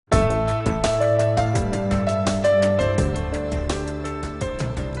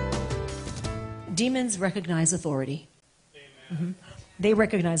Demons recognize authority. Mm-hmm. They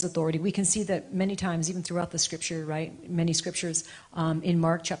recognize authority. We can see that many times, even throughout the scripture, right? Many scriptures. In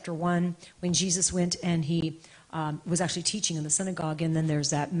Mark chapter 1, when Jesus went and he was actually teaching in the synagogue, and then there's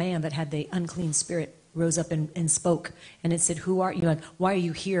that man that had the unclean spirit rose up and spoke, and it said, "Who are you? Like, why are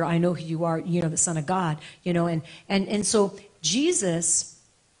you here? I know who you are. You know, the Son of God." You know, and so Jesus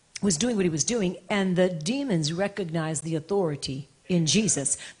was doing what he was doing, and the demons recognized the authority in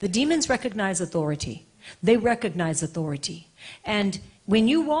Jesus. The demons recognize authority. They recognize authority. And when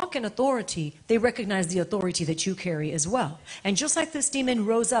you walk in authority, they recognize the authority that you carry as well. And just like this demon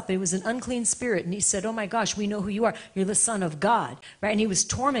rose up, it was an unclean spirit, and he said, "Oh my gosh, we know who you are. You're the Son of God," right? And he was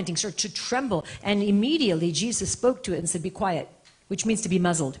tormenting, started to tremble. And immediately Jesus spoke to it and said, "Be quiet," which means to be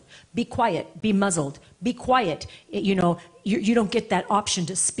muzzled. Be quiet, be muzzled, be quiet. You know, you don't get that option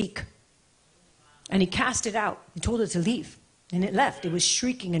to speak. And he cast it out and told it to leave. And it left. It was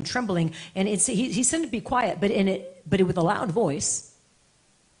shrieking and trembling. And he said to be quiet, but with a loud voice.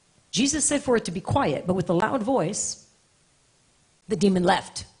 Jesus said for it to be quiet, but with a loud voice, the demon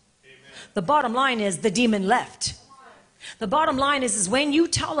left. Amen. The bottom line is the demon left. The bottom line is when you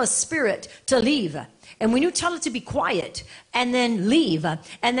tell a spirit to leave, and when you tell it to be quiet and then leave, and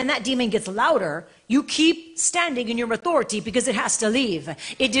then that demon gets louder, you keep standing in your authority because it has to leave.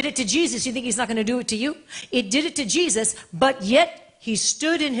 It did it to Jesus. You think he's not going to do it to you? It did it to Jesus, but yet he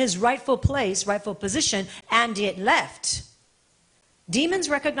stood in his rightful place, rightful position, and it left. Demons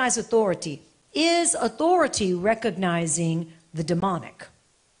recognize authority. Is authority recognizing the demonic?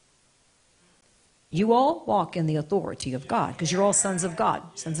 You all walk in the authority of God because you're all sons of God,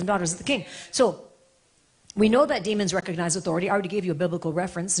 sons and daughters of the King. So we know that demons recognize authority. I already gave you a biblical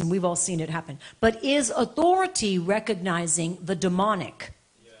reference, and we've all seen it happen. But is authority recognizing the demonic?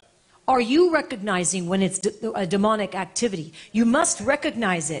 Yeah. Are you recognizing when it's a demonic activity? You must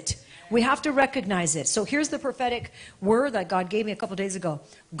recognize it. We have to recognize it. So here's the prophetic word that God gave me a couple days ago.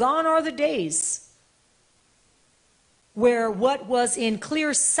 Gone are the days where what was in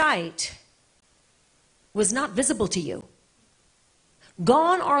clear sight was not visible to you.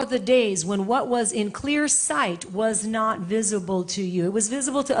 Gone are the days when what was in clear sight was not visible to you. It was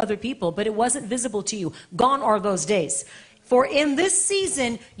visible to other people, but it wasn't visible to you. Gone are those days. For in this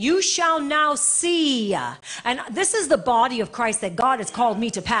season, you shall now see. And this is the body of Christ that God has called me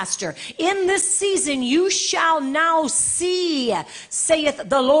to pastor. In this season, you shall now see, saith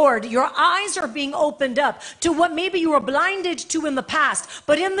the Lord. Your eyes are being opened up to what maybe you were blinded to in the past.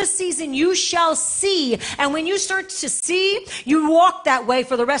 But in this season, you shall see. And when you start to see, you walk that way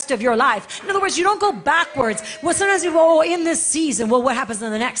for the rest of your life. In other words, you don't go backwards. Well, sometimes you go, in this season. Well, what happens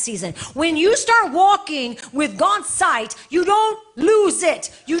in the next season? When you start walking with God's sight, you don't lose it.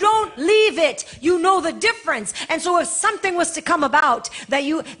 You don't leave it. You know the difference. And so if something was to come about that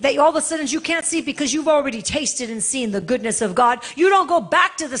all of a sudden you can't see because you've already tasted and seen the goodness of God, you don't go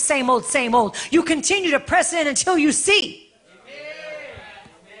back to the same old, same old. You continue to press in until you see.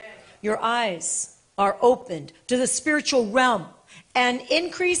 Amen. Your eyes are opened to the spiritual realm. An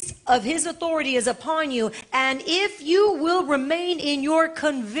increase of his authority is upon you. And if you will remain in your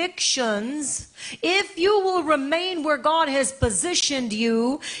convictions, if you will remain where God has positioned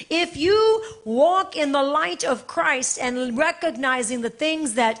you, if you walk in the light of Christ and recognizing the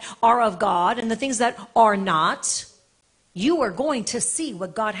things that are of God and the things that are not, you are going to see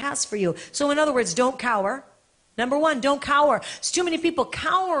what God has for you. So in other words, don't cower. Number one, don't cower. There's too many people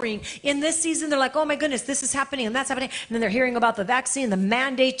cowering in this season. They're like, oh my goodness, this is happening and that's happening. And then they're hearing about the vaccine, the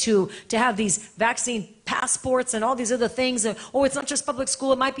mandate to have these vaccine passports and all these other things. And, oh, it's not just public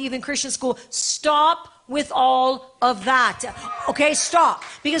school. It might be even Christian school. Stop with all of that. Okay, stop.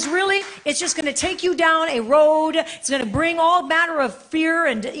 Because really, it's just going to take you down a road. It's going to bring all matter of fear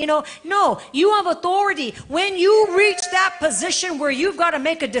and, no, you have authority. When you reach that position where you've got to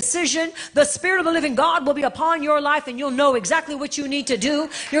make a decision, the Spirit of the living God will be upon your life and you'll know exactly what you need to do.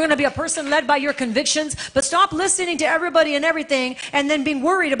 You're going to be a person led by your convictions, but stop listening to everybody and everything and then being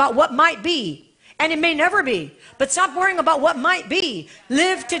worried about what might be. And it may never be, but stop worrying about what might be.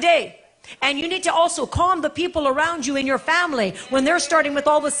 Live today. And you need to also calm the people around you in your family when they're starting with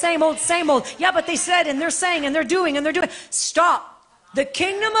all the same old, same old. Yeah, but they said and they're saying and they're doing and they're doing. Stop. The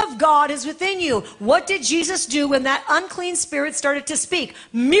kingdom of God is within you. What did Jesus do when that unclean spirit started to speak?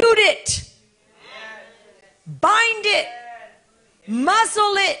 Mute it. Bind it.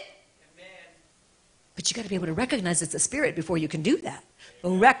 Muzzle it. But you got to be able to recognize it's a spirit before you can do that.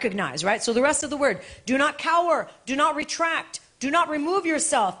 Recognize, right? So the rest of the word, do not cower, do not retract, do not remove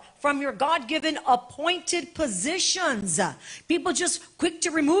yourself from your God-given appointed positions. People just quick to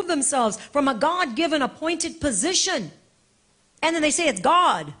remove themselves from a God-given appointed position. And then they say it's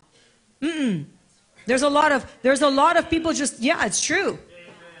God. There's a lot of people just, yeah, it's true.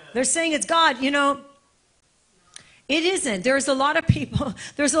 They're saying it's God, you know. It isn't. There's a lot of people.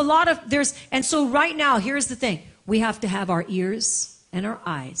 And so right now, here's the thing. We have to have our ears and our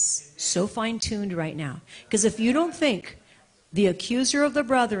eyes so fine-tuned right now. Because if you don't think the accuser of the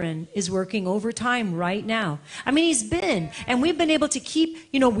brethren is working overtime right now. I mean, he's been, and we've been able to keep,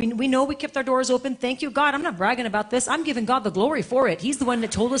 you know, we know we kept our doors open. Thank you, God. I'm not bragging about this. I'm giving God the glory for it. He's the one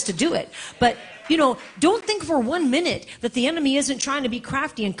that told us to do it. But, you know, don't think for 1 minute that the enemy isn't trying to be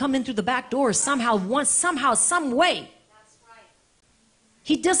crafty and come in through the back door somehow, some way.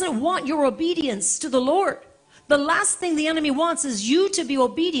 He doesn't want your obedience to the Lord. The last thing the enemy wants is you to be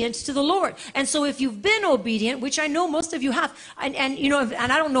obedient to the Lord. And so if you've been obedient, which I know most of you have, and you know,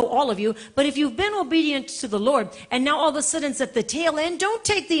 and I don't know all of you, but if you've been obedient to the Lord, and now all of a sudden it's at the tail end, don't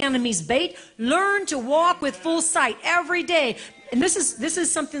take the enemy's bait. Learn to walk with full sight every day. And this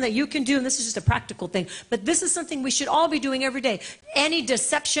is something that you can do, and this is just a practical thing, but this is something we should all be doing every day. Any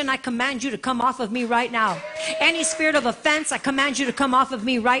deception, I command you to come off of me right now. Any spirit of offense, I command you to come off of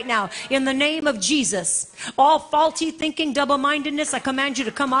me right now. In the name of Jesus. All faulty thinking, double-mindedness, I command you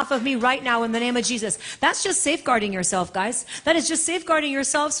to come off of me right now in the name of Jesus. That's just safeguarding yourself, guys. That is just safeguarding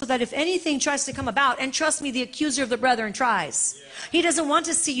yourself so that if anything tries to come about, and trust me, the accuser of the brethren tries. He doesn't want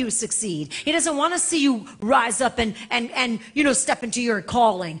to see you succeed. He doesn't want to see you rise up and you know, step into your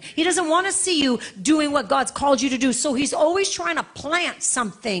calling. He doesn't want to see you doing what God's called you to do. So he's always trying to plant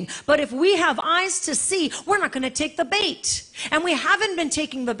something. But if we have eyes to see, we're not going to take the bait. And we haven't been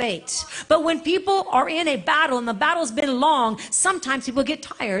taking the bait. But when people are in a battle and the battle's been long, sometimes people get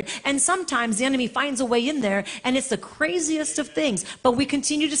tired. And sometimes the enemy finds a way in there. And it's the craziest of things. But we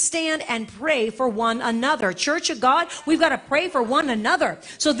continue to stand and pray for one another. Church of God, we've got to pray for one another.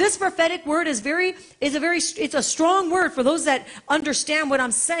 So this prophetic word is it's a strong word for those that understand what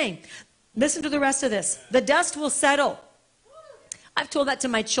I'm saying. Listen to the rest of this. The dust will settle. I've told that to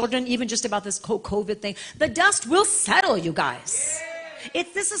my children, even just about this COVID thing. The dust will settle, you guys.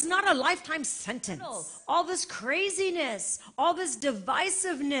 This is not a lifetime sentence. All this craziness, all this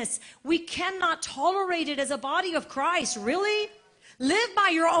divisiveness, we cannot tolerate it as a body of Christ. Really? Live by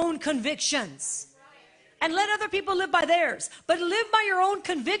your own convictions. And let other people live by theirs. But live by your own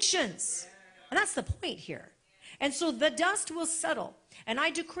convictions. And that's the point here. And so the dust will settle. And I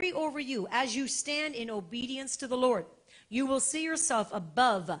decree over you, as you stand in obedience to the Lord, you will see yourself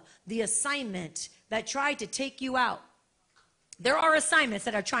above the assignment that tried to take you out. There are assignments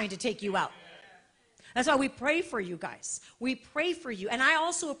that are trying to take you out. That's why we pray for you guys. We pray for you. And I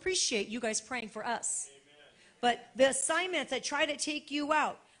also appreciate you guys praying for us. But the assignments that try to take you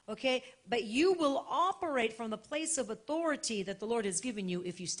out, okay, but you will operate from the place of authority that the Lord has given you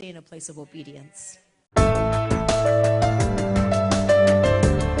if you stay in a place of obedience.